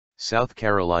South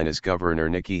Carolina's Governor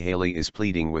Nikki Haley is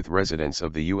pleading with residents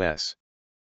of the U.S.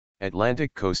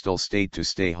 Atlantic coastal state to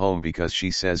stay home because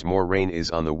she says more rain is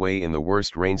on the way in the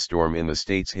worst rainstorm in the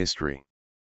state's history.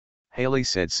 Haley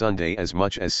said Sunday as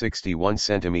much as 61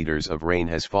 centimeters of rain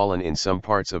has fallen in some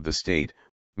parts of the state,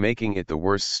 making it the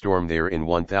worst storm there in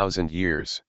 1,000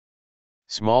 years.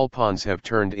 Small ponds have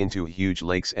turned into huge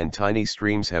lakes and tiny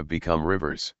streams have become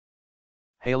rivers.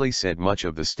 Haley said much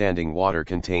of the standing water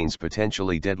contains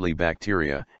potentially deadly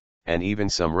bacteria, and even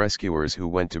some rescuers who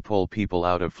went to pull people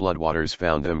out of floodwaters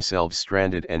found themselves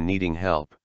stranded and needing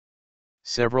help.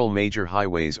 Several major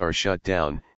highways are shut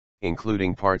down,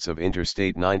 including parts of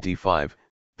Interstate 95,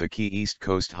 the key East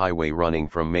Coast highway running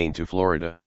from Maine to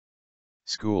Florida.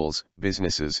 Schools,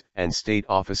 businesses, and state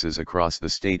offices across the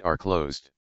state are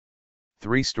closed.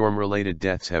 3 storm-related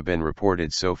deaths have been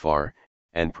reported so far,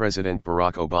 and President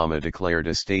Barack Obama declared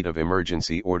a state of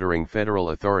emergency, ordering federal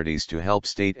authorities to help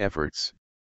state efforts.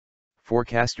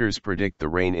 Forecasters predict the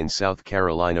rain in South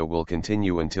Carolina will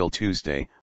continue until Tuesday,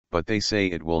 but they say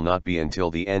it will not be until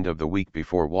the end of the week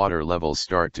before water levels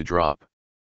start to drop.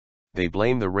 They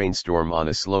blame the rainstorm on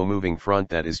a slow-moving front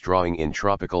that is drawing in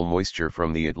tropical moisture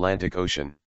from the Atlantic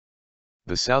Ocean.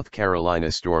 The South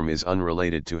Carolina storm is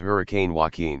unrelated to Hurricane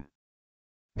Joaquin.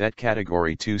 That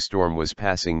Category 2 storm was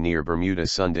passing near Bermuda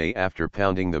Sunday after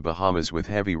pounding the Bahamas with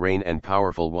heavy rain and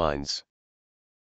powerful winds.